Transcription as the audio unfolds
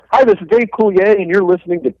Hi, this is Dave Coulier, and you're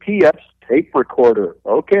listening to PF's Tape Recorder.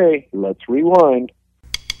 Okay, let's rewind.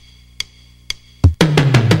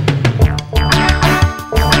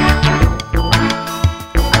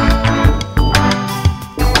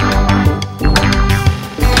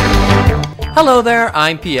 Hello there,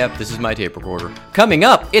 I'm PF, this is my tape recorder. Coming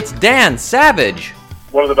up, it's Dan Savage.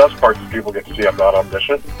 One of the best parts is people get to see I'm not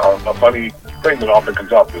omniscient. A funny thing that often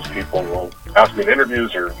comes up is people will ask me in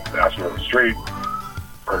interviews or ask me on the street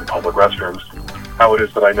or in public restrooms how it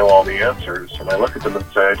is that I know all the answers. And I look at them and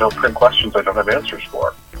say, I don't print questions I don't have answers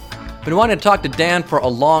for. Been wanting to talk to Dan for a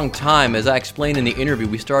long time. As I explained in the interview,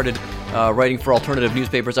 we started writing for alternative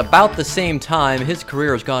newspapers about the same time. His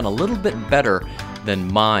career has gone a little bit better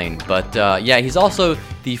than mine. But he's also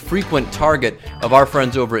the frequent target of our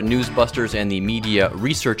friends over at Newsbusters and the Media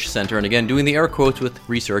Research Center. And again, doing the air quotes with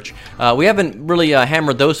research. We haven't really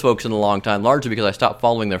hammered those folks in a long time, largely because I stopped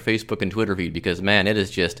following their Facebook and Twitter feed because, man, it is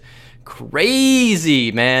just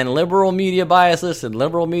crazy, man. Liberal media bias this and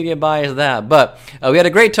liberal media bias that. But we had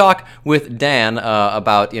a great talk with Dan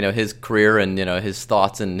about his career and his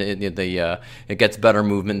thoughts and the It Gets Better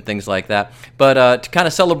movement and things like that. But to kind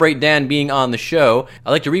of celebrate Dan being on the show,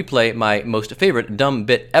 I like to replay my most favorite dumb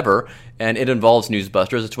bit ever, and it involves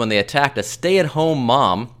Newsbusters. It's when they attacked a stay-at-home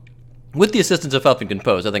mom with the assistance of Huffington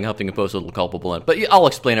Post. I think Huffington Post is a little culpable in it, but I'll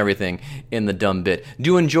explain everything in the dumb bit.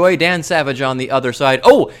 Do enjoy Dan Savage on the other side.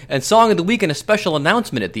 Oh, and Song of the Week and a special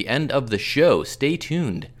announcement at the end of the show. Stay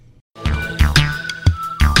tuned.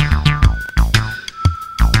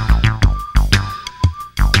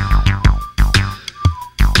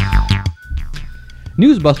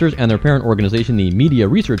 Newsbusters and their parent organization, the Media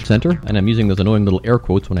Research Center, and I'm using those annoying little air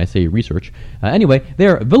quotes when I say research. Anyway,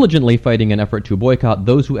 they're vigilantly fighting an effort to boycott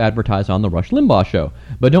those who advertise on the Rush Limbaugh show.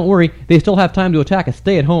 But don't worry, they still have time to attack a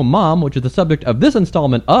stay-at-home mom, which is the subject of this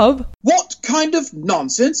installment of... What kind of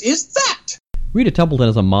nonsense is that? Rita Templeton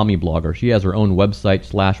is a mommy blogger. She has her own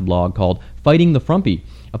website/blog called Fighting the Frumpy.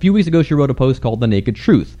 A few weeks ago, she wrote a post called The Naked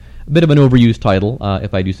Truth. A bit of an overused title,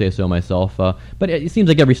 if I do say so myself, but it seems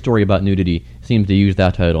like every story about nudity seems to use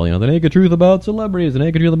that title, the naked truth about celebrities, the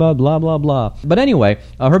naked truth about blah, blah, blah. But anyway,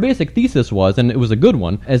 her basic thesis was, and it was a good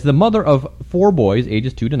one, as the mother of 4 boys,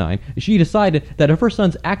 ages 2 to 9, she decided that if her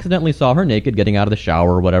sons accidentally saw her naked, getting out of the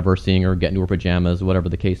shower or whatever, seeing her get into her pajamas, whatever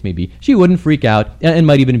the case may be, she wouldn't freak out and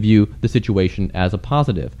might even view the situation as a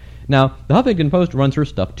positive. Now, the Huffington Post runs her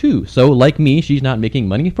stuff too, so like me, she's not making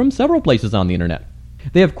money from several places on the internet.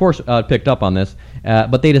 They, of course, picked up on this,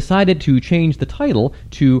 but they decided to change the title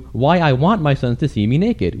to Why I Want My Sons to See Me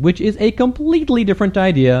Naked, which is a completely different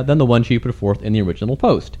idea than the one she put forth in the original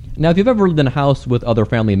post. Now, if you've ever lived in a house with other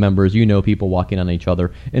family members, you know people walking on each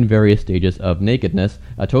other in various stages of nakedness.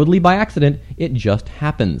 Totally by accident, it just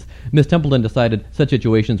happens. Miss Templeton decided such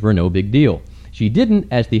situations were no big deal. She didn't,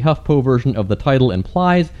 as the HuffPo version of the title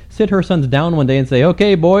implies, sit her sons down one day and say,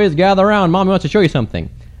 "Okay, boys, gather around, Mommy wants to show you something."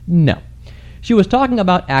 No. She was talking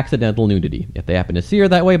about accidental nudity. If they happened to see her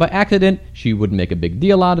that way by accident, she wouldn't make a big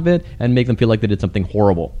deal out of it and make them feel like they did something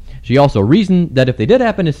horrible. She also reasoned that if they did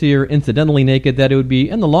happen to see her incidentally naked, that it would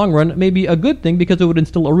be, in the long run, maybe a good thing because it would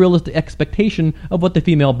instill a realistic expectation of what the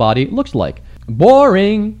female body looks like.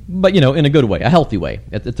 Boring, but, in a good way, a healthy way.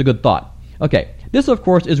 It's a good thought. Okay, this, of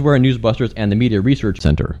course, is where Newsbusters and the Media Research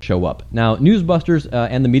Center show up. Now, Newsbusters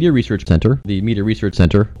and the Media Research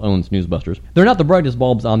Center owns Newsbusters. They're not the brightest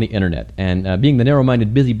bulbs on the internet, and being the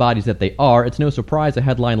narrow-minded busybodies that they are, it's no surprise a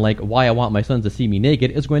headline like "Why I Want My Sons to See Me Naked"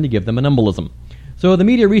 is going to give them an embolism. So the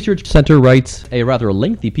Media Research Center writes a rather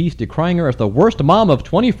lengthy piece decrying her as the worst mom of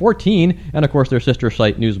 2014, and of course their sister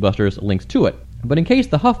site Newsbusters links to it. But in case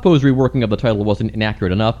the HuffPo's reworking of the title wasn't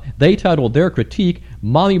inaccurate enough, they titled their critique,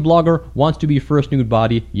 "Mommy Blogger Wants to Be First Nude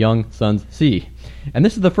Body Young Sons See." And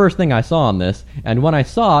this is the first thing I saw on this, and when I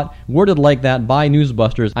saw it, worded like that by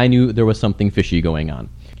Newsbusters, I knew there was something fishy going on.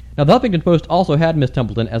 Now, the Huffington Post also had Miss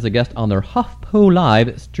Templeton as a guest on their HuffPo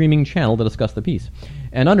Live streaming channel to discuss the piece.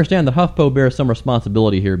 And understand that HuffPo bears some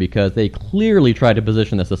responsibility here because they clearly tried to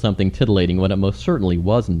position this as something titillating when it most certainly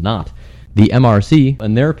was not. The MRC,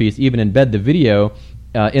 in their piece, even embed the video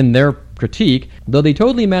in their critique, though they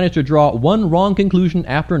totally managed to draw one wrong conclusion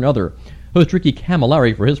after another. Host Ricky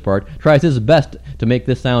Camilleri, for his part, tries his best to make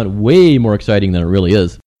this sound way more exciting than it really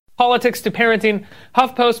is. Politics to parenting,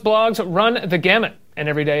 HuffPost blogs run the gamut. And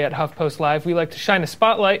every day at HuffPost Live, we like to shine a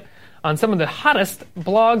spotlight on some of the hottest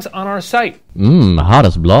blogs on our site.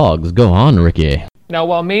 Hottest blogs. Go on, Ricky. Now,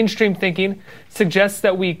 while mainstream thinking suggests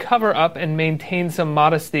that we cover up and maintain some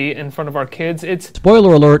modesty in front of our kids, it's...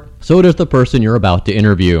 Spoiler alert, so does the person you're about to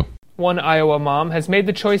interview. One Iowa mom has made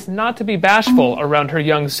the choice not to be bashful around her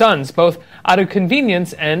young sons, both out of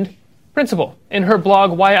convenience and principal. In her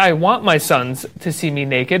blog, Why I Want My Sons to See Me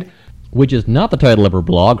Naked, which is not the title of her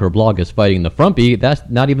blog. Her blog is Fighting the Frumpy. That's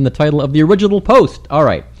not even the title of the original post. All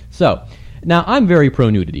right, so now I'm very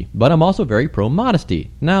pro-nudity, but I'm also very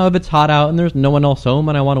pro-modesty. Now, if it's hot out and there's no one else home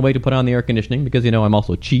and I want to wait to put on the air conditioning because, I'm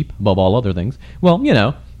also cheap above all other things, well,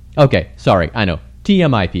 okay, sorry, I know,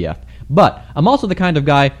 TMIPF. But I'm also the kind of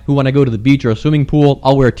guy who, when I go to the beach or a swimming pool,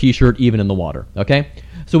 I'll wear a t-shirt even in the water, okay?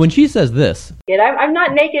 So when she says this, I'm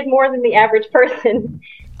not naked more than the average person.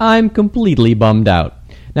 I'm completely bummed out.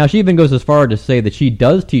 Now, she even goes as far to say that she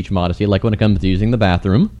does teach modesty, like when it comes to using the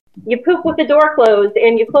bathroom. You poop with the door closed,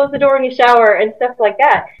 and you close the door when you shower, and stuff like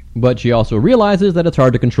that. But she also realizes that it's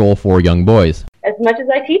hard to control 4 young boys. As much as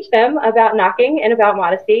I teach them about knocking and about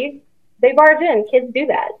modesty, they barge in. Kids do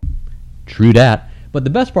that. True that. But the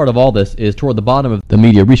best part of all this is toward the bottom of the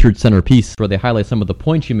Media Research Center piece, where they highlight some of the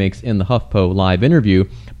points she makes in the HuffPo live interview,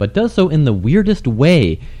 but does so in the weirdest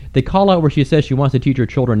way. They call out where she says she wants to teach her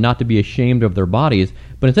children not to be ashamed of their bodies,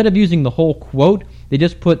 but instead of using the whole quote, they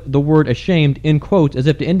just put the word ashamed in quotes as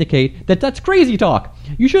if to indicate that that's crazy talk.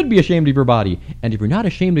 You should be ashamed of your body, and if you're not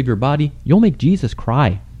ashamed of your body, you'll make Jesus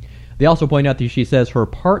cry. They also point out that she says her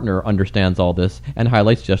partner understands all this and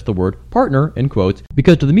highlights just the word partner in quotes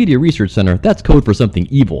because to the Media Research Center, that's code for something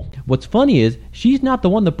evil. What's funny is she's not the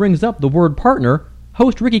one that brings up the word partner.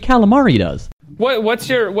 Host Ricky Calamari does. What's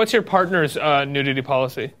your partner's nudity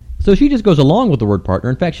policy? So she just goes along with the word partner.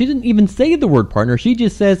 In fact, she didn't even say the word partner. She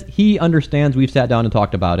just says he understands, we've sat down and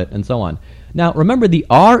talked about it, and so on. Now, remember, the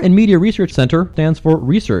R in Media Research Center stands for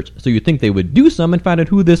research, so you'd think they would do some and find out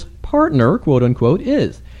who this partner, quote-unquote,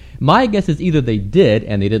 is. My guess is either they did,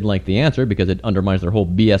 and they didn't like the answer because it undermines their whole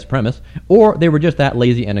BS premise, or they were just that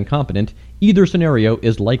lazy and incompetent. Either scenario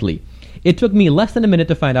is likely. It took me less than a minute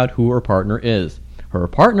to find out who her partner is. Her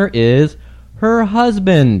partner is her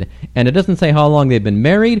husband, and it doesn't say how long they've been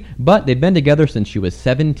married, but they've been together since she was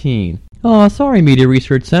 17. Oh, sorry, Media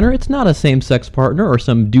Research Center, it's not a same-sex partner or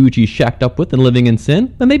some dude she's shacked up with and living in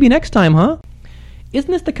sin, but maybe next time, huh?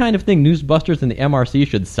 Isn't this the kind of thing Newsbusters and the MRC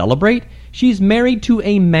should celebrate? She's married to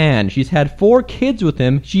a man. She's had 4 kids with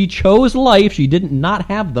him. She chose life. She didn't not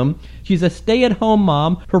have them. She's a stay-at-home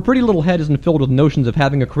mom. Her pretty little head isn't filled with notions of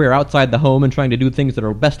having a career outside the home and trying to do things that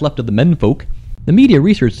are best left to the menfolk. The Media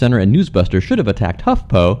Research Center and Newsbusters should have attacked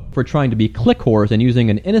HuffPo for trying to be click whores and using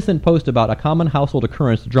an innocent post about a common household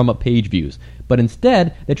occurrence to drum up page views. But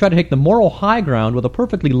instead, they try to take the moral high ground with a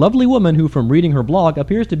perfectly lovely woman who, from reading her blog,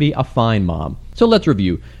 appears to be a fine mom. So let's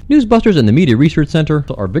review. Newsbusters and the Media Research Center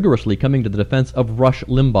are vigorously coming to the defense of Rush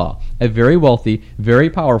Limbaugh, a very wealthy, very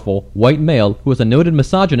powerful, white male who is a noted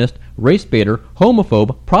misogynist, race baiter,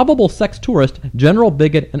 homophobe, probable sex tourist, general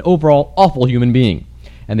bigot, and overall awful human being.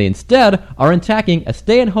 And they instead are attacking a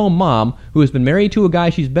stay-at-home mom who has been married to a guy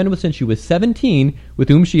she's been with since she was 17, with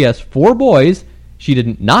whom she has 4 boys. She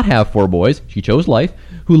did not have 4 boys. She chose life.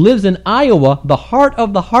 Who lives in Iowa, the heart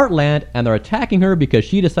of the heartland, and they're attacking her because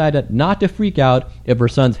she decided not to freak out if her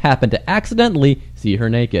sons happen to accidentally see her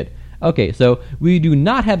naked. Okay, so we do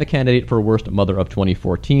not have a candidate for Worst Mother of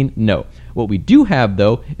 2014, no. What we do have,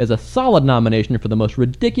 though, is a solid nomination for the most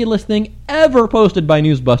ridiculous thing ever posted by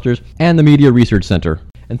Newsbusters and the Media Research Center.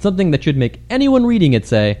 And something that should make anyone reading it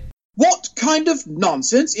say, What kind of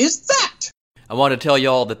nonsense is that? I want to tell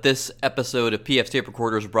y'all that this episode of PF's Tape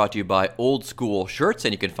Recorder is brought to you by Old School Shirts,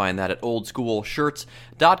 and you can find that at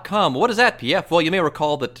oldschoolshirts.com. What is that, PF? Well, you may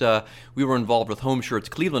recall that we were involved with Home Shirts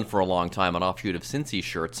Cleveland for a long time, an offshoot of Cincy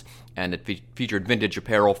Shirts, and it featured vintage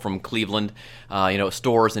apparel from Cleveland,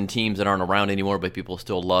 stores and teams that aren't around anymore, but people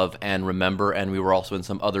still love and remember, and we were also in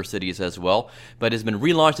some other cities as well. But it has been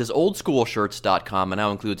relaunched as oldschoolshirts.com and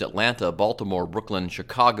now includes Atlanta, Baltimore, Brooklyn,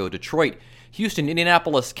 Chicago, Detroit, Houston,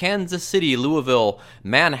 Indianapolis, Kansas City, Louisville,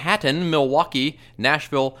 Manhattan, Milwaukee,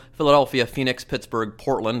 Nashville, Philadelphia, Phoenix, Pittsburgh,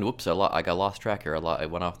 Portland. Whoops, I got lost track here. I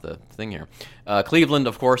went off the thing here. Cleveland,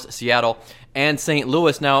 of course, Seattle, and St.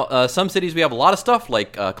 Louis. Now, some cities we have a lot of stuff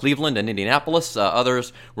like Cleveland and Indianapolis.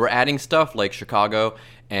 Others we're adding stuff like Chicago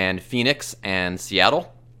and Phoenix and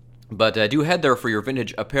Seattle. But do head there for your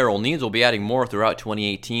vintage apparel needs. We'll be adding more throughout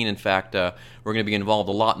 2018. In fact, we're going to be involved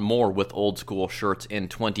a lot more with Old School Shirts in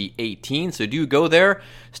 2018. So do go there,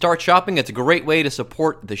 start shopping. It's a great way to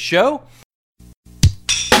support the show.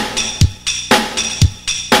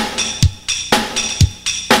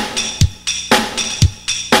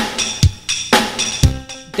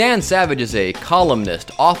 Dan Savage is a columnist,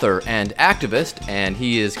 author, and activist, and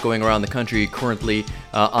he is going around the country currently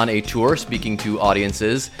on a tour speaking to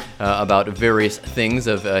audiences about various things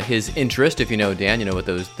of his interest. If you know Dan, you know what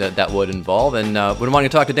that would involve. And been wanting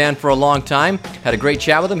to talk to Dan for a long time. Had a great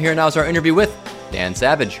chat with him. Here now is our interview with Dan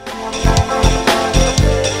Savage.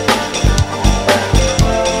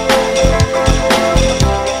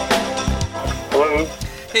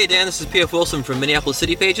 Hey, Dan, this is P.F. Wilson from Minneapolis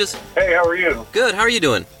City Pages. Hey, how are you? Good. How are you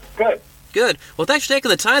doing? Good. Good. Well, thanks for taking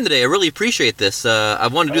the time today. I really appreciate this. I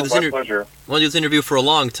wanted to do this pleasure. I wanted to do this interview for a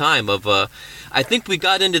long time. I think we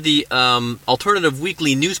got into the alternative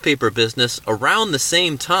weekly newspaper business around the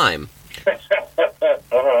same time.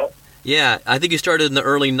 Uh-huh. Yeah, I think you started in the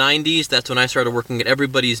early 90s. That's when I started working at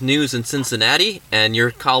Everybody's News in Cincinnati, and your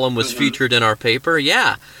column was featured in our paper.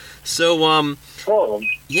 Yeah. So, Cool.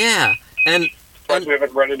 yeah. And We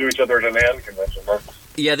haven't run into each other at an AND convention, huh?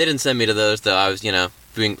 yeah, they didn't send me to those, though. I was,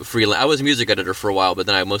 doing freelance. I was a music editor for a while, but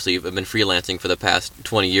then I mostly have been freelancing for the past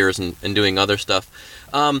 20 years and doing other stuff.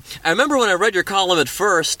 I remember when I read your column at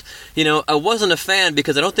first, I wasn't a fan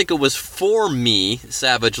because I don't think it was for me,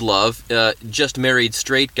 Savage Love, just married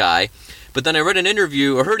straight guy. But then I read an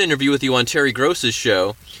interview, or heard an interview with you on Terry Gross's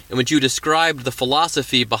show, in which you described the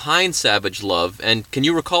philosophy behind Savage Love. And can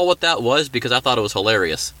you recall what that was? Because I thought it was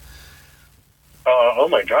hilarious. Oh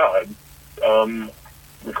my God.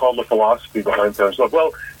 We called the philosophy behind Savage Love.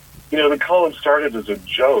 Well, the column started as a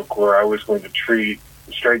joke where I was going to treat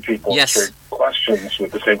straight people and straight questions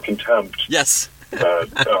with the same contempt. Yes.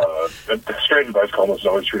 The straight advice columnists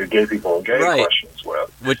always treated gay people and gay questions with.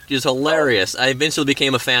 Which is hilarious. I eventually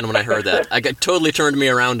became a fan when I heard that. Totally turned me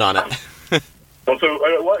around on it. Well,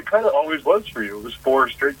 so what it kind of always was for you. It was for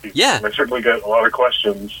straight people. Yeah. And I certainly get a lot of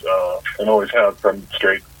questions, and always have, from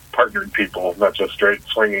straight partnered people, not just straight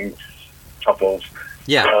swinging couples.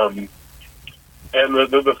 Yeah. And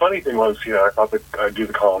the funny thing was, I thought that I'd do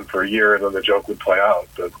the column for a year and then the joke would play out.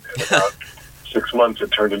 But in about 6 months,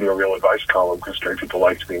 it turned into a real advice column because straight people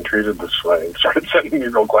liked being treated this way and started sending me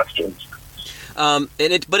real questions. But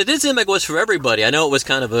it did seem like it was for everybody. I know it was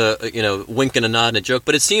kind of a wink and a nod and a joke,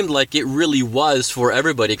 but it seemed like it really was for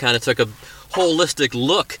everybody. Kind of took a holistic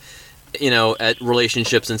look, at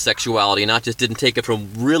relationships and sexuality, not just didn't take it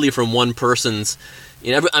from one person's.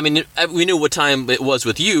 We knew what time it was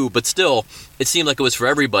with you, but still, it seemed like it was for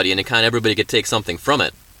everybody, and everybody could take something from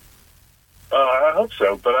it. I hope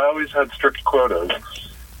so, but I always had strict quotas.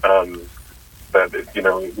 That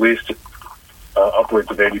at least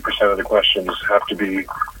upwards of 80% of the questions have to be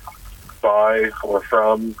by or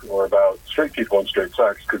from or about straight people and straight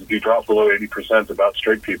sex, because if you drop below 80% about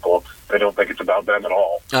straight people, they don't think it's about them at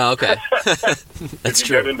all. Oh, okay. That's if you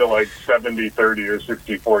true. get into 70-30 or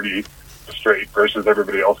 60-40 straight versus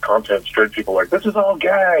everybody else content, straight people are like, this is all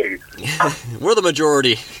gay. We're the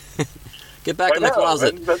majority. Get back in the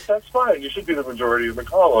closet. And that's fine. You should be the majority of the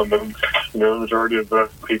column, and the majority of the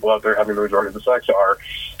people out there having the majority of the sex are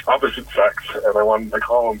opposite sex. And I want my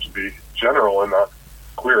column to be general and not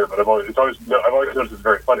queer. But I've always noticed it's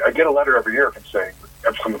very funny. I get a letter every year from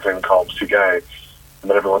someone saying the column's too gay, and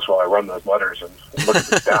then every once in a while I run those letters and look at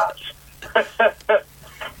the stats.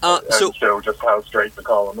 And show just how straight the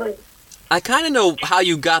column is. I kind of know how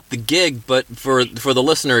you got the gig, but for the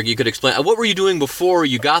listener, you could explain. What were you doing before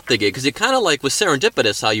you got the gig? Because it kind of was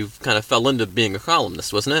serendipitous how you kind of fell into being a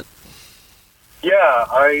columnist, wasn't it? Yeah,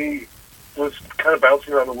 I was kind of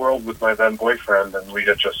bouncing around the world with my then boyfriend, and we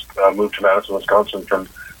had just moved to Madison, Wisconsin from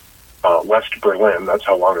West Berlin. That's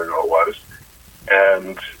how long ago it was.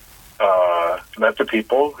 And met the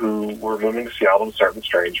people who were moving to Seattle to start The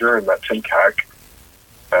Stranger, and met Tim Keck,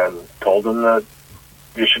 and told him that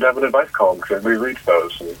you should have an advice column because everybody reads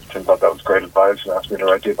those. And Tim thought that was great advice and asked me to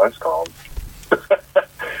write the advice column.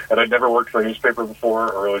 And I'd never worked for a newspaper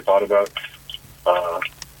before or really thought about, I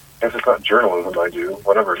guess it's not journalism I do,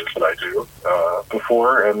 whatever it is that I do,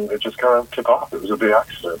 before, and it just kind of took off. It was a big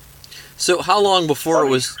accident. So how long before it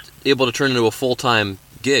was able to turn into a full-time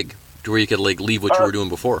gig to where you could leave what you were doing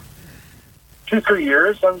before? 2-3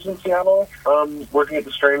 years I was in Seattle, working at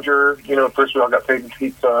The Stranger. At first we all got paid in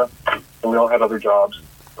pizza, and we all had other jobs.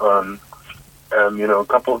 And,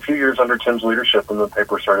 a few years under Tim's leadership, and the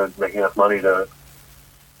paper started making enough money to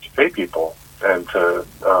pay people and to,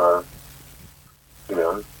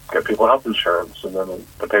 get people health insurance. And then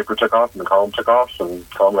the paper took off, and the column took off, and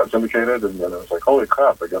the column got syndicated, and then I was like, holy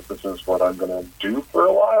crap, I guess this is what I'm going to do for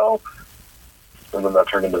a while. And then that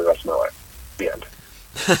turned into the rest of my life. The end.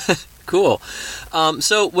 Cool.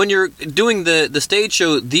 So when you're doing the stage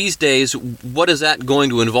show these days, what is that going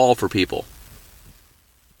to involve for people?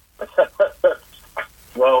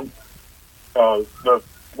 Well,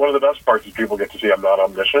 one of the best parts is people get to see I'm not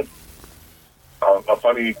omniscient. A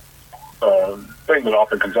funny thing that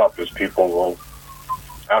often comes up is people will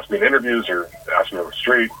ask me in interviews or ask me on the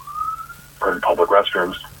street or in public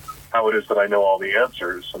restrooms how it is that I know all the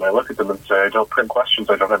answers. And I look at them and say, I don't print questions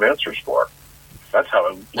I don't have answers for. That's how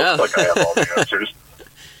it looks like I have all the answers.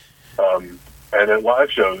 And at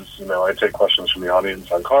live shows, I take questions from the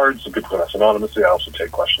audience on cards, so people can ask anonymously. I also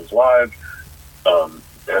take questions live.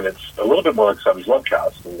 and it's a little bit more like Seven's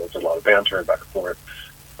Lovecast, and there's a lot of banter and back and forth.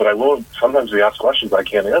 But I will sometimes we ask questions I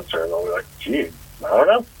can't answer, and I'll be like, "Gee, I don't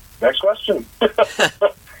know. Next question."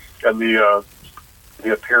 And the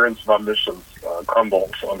appearance of omniscience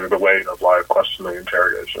crumbles under the weight of live questioning and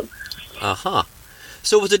interrogation. Uh-huh.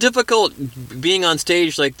 So was it difficult being on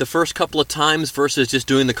stage like the first couple of times versus just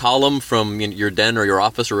doing the column from your den or your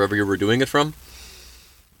office or wherever you were doing it from?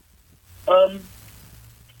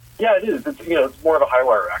 Yeah, it is. It's more of a high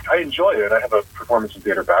wire act. I enjoy it. I have a performance and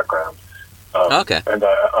theater background. Okay. And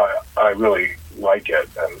I really like it,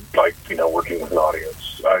 and like working with an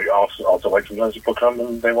audience. I also like sometimes people come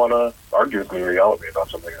and they want to argue with me or yell at me about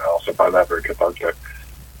something. I also find that very cathartic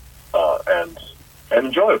and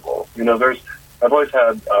enjoyable. I've always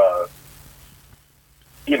had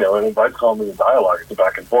an advice column is a dialogue. It's a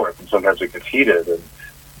back and forth, and sometimes it gets heated, and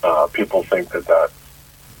people think that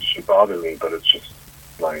should bother me, but it's just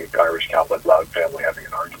my Irish Catholic loud family having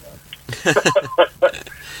an argument.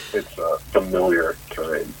 It's familiar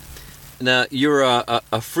terrain. Now, you're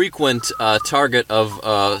a frequent target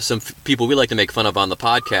of some people we like to make fun of on the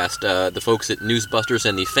podcast, the folks at Newsbusters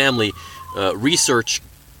and the Family Research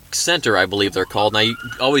Center, I believe they're called. Now, you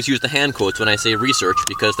always use the hand quotes when I say research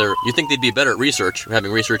because you think they'd be better at research,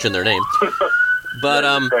 having research in their name. But,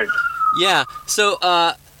 yeah, so,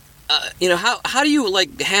 how do you,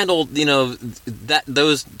 handle,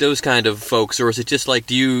 those kind of folks, or is it just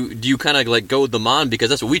do you kind of, goad them on because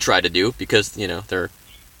that's what we try to do because, they're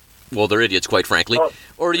idiots, quite frankly,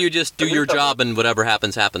 or do you just do your job and whatever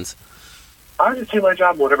happens, happens? I just do my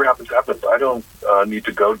job and whatever happens, happens. I don't need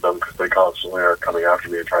to goad them because they constantly are coming after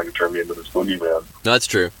me and trying to turn me into this boogeyman. No, that's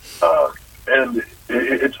true. And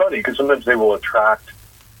it's funny because sometimes they will attract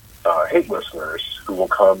hate listeners who will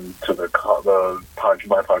come to my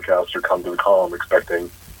podcast or come to the column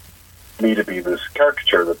expecting me to be this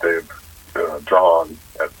caricature that they've drawn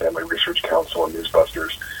at Family Research Council and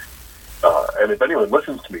Newsbusters. And if anyone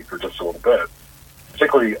listens to me for just a little bit,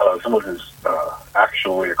 particularly someone who's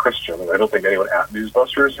actually a Christian, and I don't think anyone at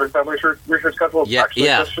Newsbusters or Family Research Council is actually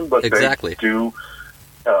a Christian, but exactly. They do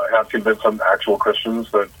have convinced some actual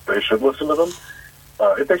Christians that they should listen to them.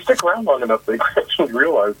 If they stick around long enough, they actually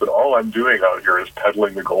realize that all I'm doing out here is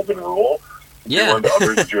peddling the golden rule. Do unto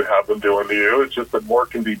others as you have them do unto you. It's just that more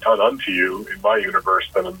can be done unto you in my universe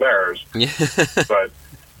than in theirs. But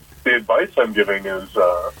the advice I'm giving is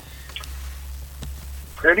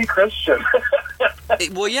pretty Christian.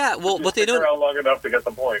 Well, yeah. Well, what they don't around long enough to get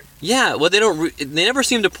the point. Yeah. What they don't. They never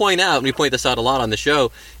seem to point out, and we point this out a lot on the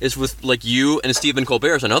show, is with you and Stephen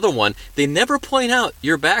Colbert is another one. They never point out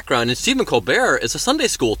your background. And Stephen Colbert is a Sunday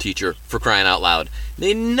school teacher, for crying out loud.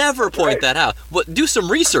 They never point that out. But do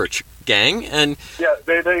some research, gang. And yeah,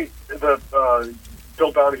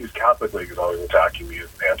 Bill Bounty's Catholic League is always attacking me as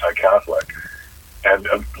anti-Catholic, and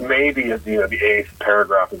maybe at the 8th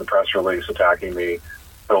paragraph of the press release attacking me,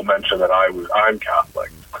 they'll mention that I'm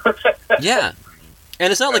Catholic. Yeah.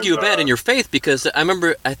 And it's not like you abandoned your faith, because I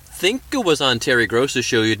remember, I think it was on Terry Gross's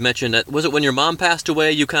show, you'd mentioned that, was it when your mom passed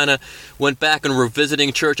away, you kind of went back and were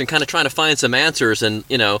visiting church and kind of trying to find some answers and,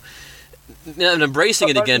 and embracing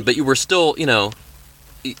it again, but you were still, I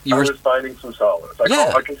was finding some solace.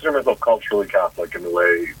 I consider myself culturally Catholic in the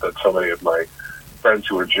way that so many of my friends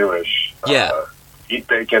who are Jewish eat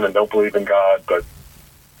bacon and don't believe in God, but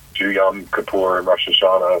do Yom Kippur and Rosh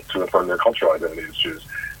Hashanah to affirm their cultural identity as Jews.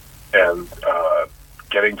 And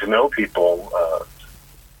getting to know people,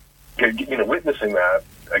 witnessing that,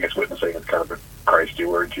 I guess witnessing is kind of a Christy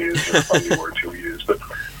word to use, or a funny word to use, but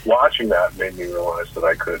watching that made me realize that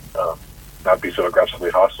I could not be so aggressively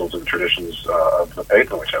hostile to the traditions of the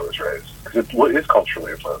faith in which I was raised. Because it is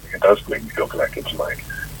culturally affirming. It does make me feel connected to my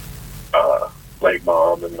late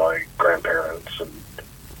mom and my grandparents and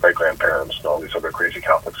great-grandparents and all these other crazy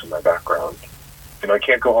Catholics in my background. I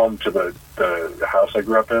can't go home to the house I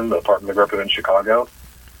grew up in, the apartment I grew up in Chicago,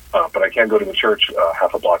 but I can go to the church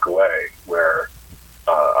half a block away where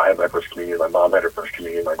I had my first communion, my mom had her first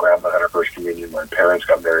communion, my grandma had her first communion, my parents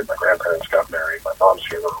got married, my grandparents got married, my mom's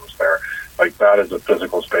funeral was there. Like, that is a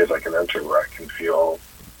physical space I can enter where I can feel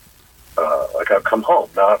like I've come home,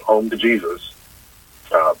 not home to Jesus,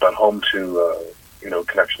 but home to,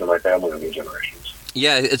 connection to my family and new generations.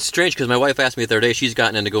 Yeah, it's strange because my wife asked me the other day, she's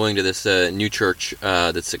gotten into going to this new church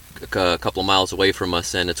that's a couple of miles away from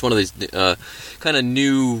us, and it's one of these kind of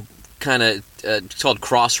new, it's called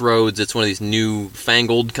Crossroads. It's one of these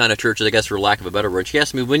new-fangled kind of churches, I guess, for lack of a better word. She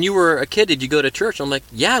asked me, when you were a kid, did you go to church? I'm like,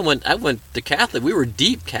 yeah, I went to Catholic. We were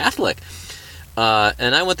deep Catholic.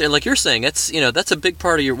 And I went there, and like you're saying, that's a big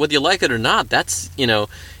part of your, whether you like it or not, that's,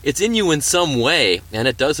 it's in you in some way, and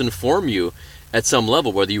it does inform you. at some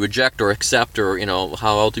level, whether you reject or accept or,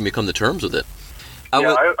 how ultimately you come to terms with it. I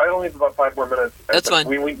only have about 5 more minutes. That's fine.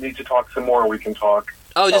 We need to talk some more. We can talk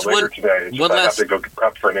just later one, today. One last, I have to go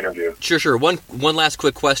prep for an interview. Sure. One last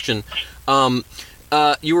quick question.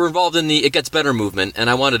 You were involved in the It Gets Better movement, and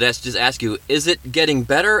I wanted to just ask you, is it getting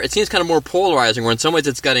better? It seems kind of more polarizing, where in some ways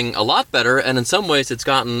it's getting a lot better, and in some ways it's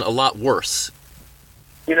gotten a lot worse.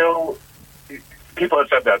 People have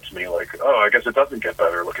said that to me, like, oh, I guess it doesn't get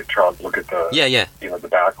better. Look at Trump. Look at the the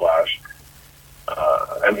backlash.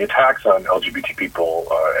 And the attacks on LGBT people,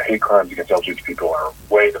 hate crimes against LGBT people are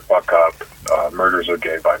way the fuck up. Murders of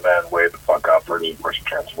gay bi men, way the fuck up. Murders of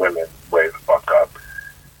trans women, way the fuck up.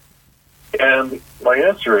 And my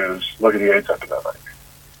answer is, look at the AIDS epidemic.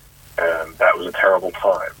 And that was a terrible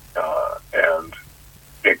time. And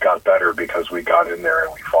it got better because we got in there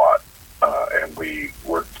and we fought. And we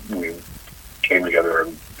came together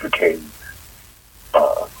and became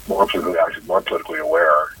more politically active, more politically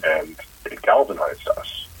aware, and it galvanized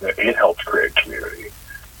us. It helped create community,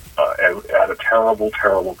 and at a terrible,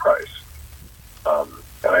 terrible price.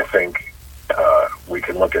 And I think we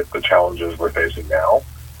can look at the challenges we're facing now,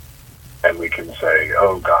 and we can say,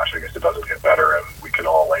 oh gosh, I guess it doesn't get better, and we can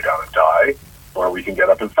all lay down and die, or we can get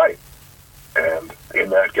up and fight. And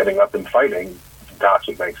in that getting up and fighting, that's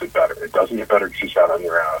what makes it better. It doesn't get better because you sat on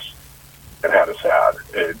your ass and had a sad.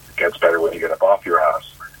 It gets better when you get up off your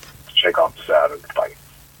ass, shake off the sad, and fight.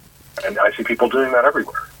 And I see people doing that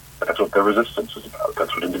everywhere. That's what the resistance is about.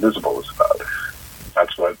 That's what Indivisible is about.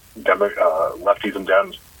 That's what lefties and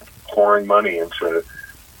Dems pouring money into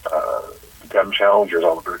Dem challengers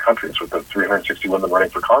all over the country. It's what the 360 women running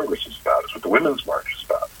for Congress is about. It's what the Women's March is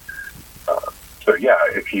about.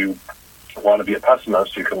 If you want to be a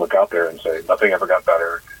pessimist, you can look out there and say, nothing ever got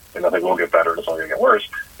better, and nothing will get better, and it's only going to get worse.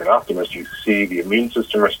 If you're an optimist, you see the immune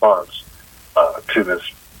system response to this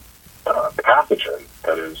pathogen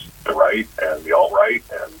that is the right and the alt-right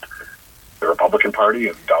and the Republican Party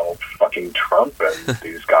and Donald fucking Trump and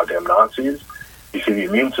these goddamn Nazis. You see the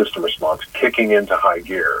immune system response kicking into high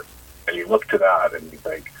gear, and you look to that and you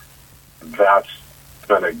think, that's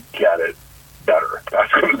going to get it better.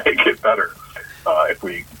 That's going to make it better if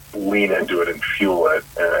we lean into it and fuel it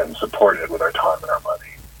and support it with our time and our money.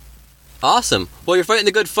 Awesome. Well, you're fighting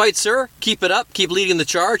the good fight, sir. Keep it up. Keep leading the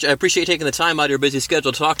charge. I appreciate taking the time out of your busy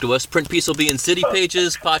schedule to talk to us. Print piece will be in City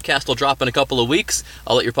Pages. Podcast will drop in a couple of weeks.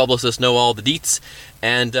 I'll let your publicist know all the deets.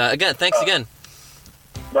 And again, thanks again.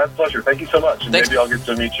 My pleasure. Thank you so much. And maybe I'll get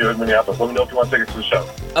to meet you in Minneapolis. Let me know if you want tickets to the show.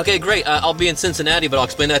 Okay, great. I'll be in Cincinnati, but I'll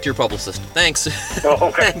explain that to your publicist. Thanks. Oh,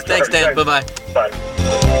 okay. Thanks, Dan. Bye-bye. Bye.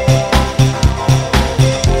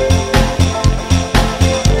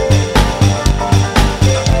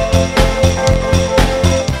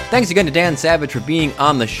 Thanks again to Dan Savage for being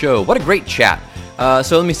on the show. What a great chat.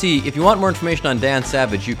 So let me see. If you want more information on Dan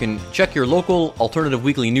Savage, you can check your local alternative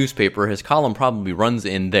weekly newspaper. His column probably runs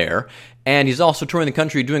in there. And he's also touring the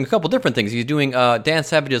country doing a couple different things. He's doing Dan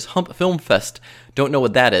Savage's Hump Film Fest. Don't know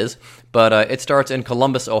what that is, but it starts in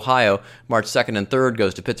Columbus, Ohio, March 2nd and 3rd,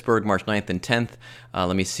 goes to Pittsburgh, March 9th and 10th.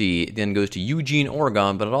 Let me see. Then goes to Eugene,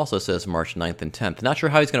 Oregon, but it also says March 9th and 10th. Not sure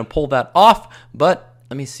how he's going to pull that off, but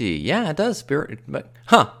let me see. Yeah, it does.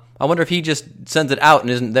 I wonder if he just sends it out and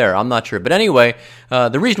isn't there. I'm not sure. But anyway,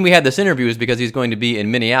 the reason we had this interview is because he's going to be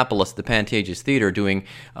in Minneapolis at the Pantages Theater doing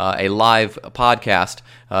a live podcast,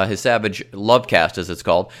 his Savage Lovecast, as it's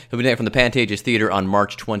called. He'll be doing it from the Pantages Theater on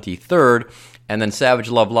March 23rd, and then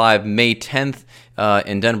Savage Love Live May 10th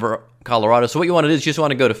in Denver, Colorado. So what you want to do is you just want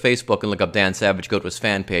to go to Facebook and look up Dan Savage, go to his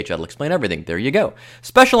fan page. That'll explain everything. There you go.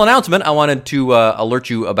 Special announcement I wanted to alert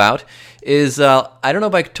you about is, I don't know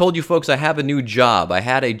if I told you folks, I have a new job. I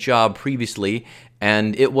had a job previously,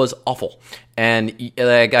 and it was awful. And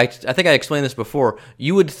I think I explained this before.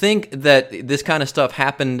 You would think that this kind of stuff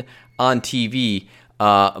happened on TV,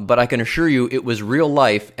 but I can assure you it was real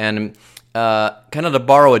life. And kind of to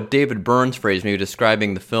borrow a David Burns phrase, maybe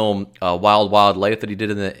describing the film Wild Wild Life that he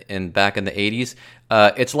did back in the 80s,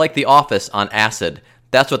 it's like The Office on acid.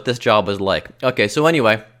 That's what this job was like. Okay, so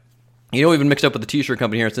anyway, we've been mixed up with the t-shirt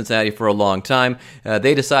company here in Cincinnati for a long time.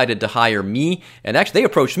 They decided to hire me, and actually they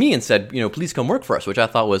approached me and said, please come work for us, which I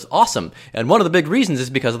thought was awesome. And one of the big reasons is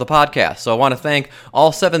because of the podcast. So I want to thank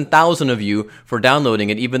all 7,000 of you for downloading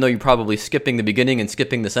it, even though you're probably skipping the beginning and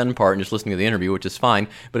skipping this end part and just listening to the interview, which is fine.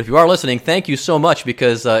 But if you are listening, thank you so much,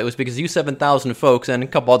 because it was because you 7,000 folks and a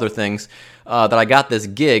couple other things that I got this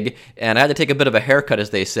gig, and I had to take a bit of a haircut, as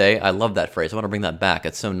they say. I love that phrase. I want to bring that back.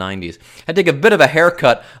 It's so 90s. I had to take a bit of a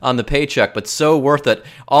haircut on the paycheck, but so worth it.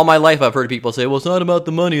 All my life I've heard people say, well, it's not about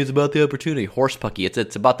the money, it's about the opportunity. Horse pucky.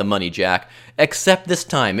 It's about the money, Jack. Except this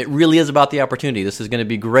time. It really is about the opportunity. This is going to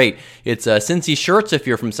be great. It's Cincy Shirts if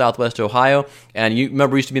you're from Southwest Ohio, and you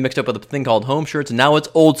remember it used to be mixed up with a thing called Home Shirts, and now it's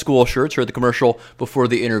Old School Shirts. Heard the commercial before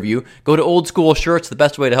the interview. Go to Old School Shirts, the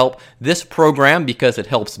best way to help this program, because it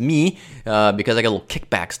helps me, because I get a little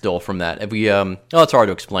kickback still from that. If we, it's hard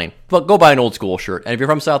to explain. But go buy an Old School shirt, and if you're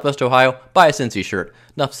from Southwest Ohio, buy a Cincy shirt.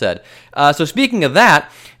 Enough said. So speaking of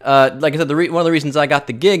that, like I said, one of the reasons I got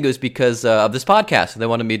the gig was because of this podcast. They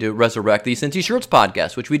wanted me to resurrect the Cincy Shirts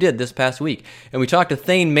podcast, which we did this past week. And we talked to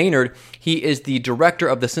Thane Maynard. He is the director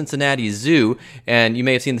of the Cincinnati Zoo, and you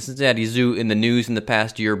may have seen the Cincinnati Zoo in the news in the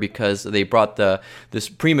past year because they brought this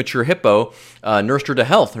premature hippo, nursed her to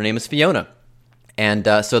health. Her name is Fiona. And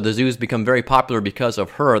so the zoo has become very popular because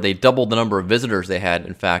of her. They doubled the number of visitors they had,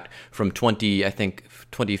 in fact, from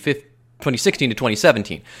 2016 to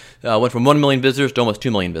 2017. Went from 1 million visitors to almost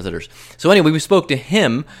 2 million visitors. So anyway, we spoke to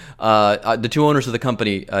him, the two owners of the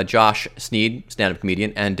company, Josh Sneed, stand-up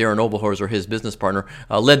comedian, and Darren Oberhorser, his business partner,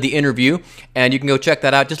 led the interview. And you can go check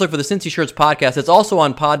that out. Just look for the Cincy Shirts podcast. It's also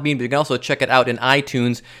on Podbean, but you can also check it out in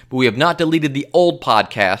iTunes. But we have not deleted the old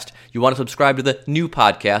podcast. You want to subscribe to the new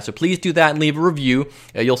podcast, so please do that and leave a review.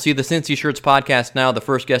 You'll see the Cincy Shirts podcast now. The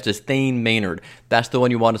first guest is Thane Maynard. That's the one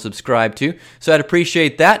you want to subscribe to. So I'd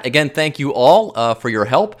appreciate that. Again, thank you all for your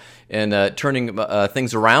help in turning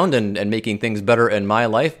things around and making things better in my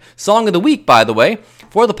life. Song of the week, by the way,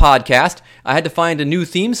 for the podcast, I had to find a new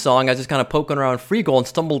theme song. I was just kind of poking around Freegal and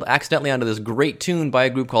stumbled accidentally onto this great tune by a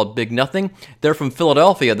group called Big Nothing. They're from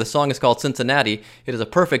Philadelphia. The song is called Cincinnati. It is a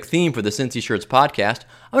perfect theme for the Cincy Shirts podcast.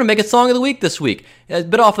 I'm going to make it Song of the Week this week. It's a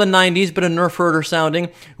bit off the 90s, bit of Nerf Herder sounding.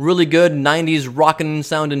 Really good 90s rockin'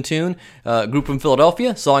 sounding tune. Group from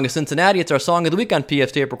Philadelphia. Song of Cincinnati. It's our Song of the Week on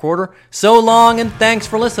PF's Tape Recorder. So long, and thanks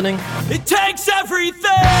for listening. It takes everything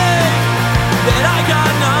that I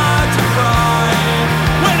got now.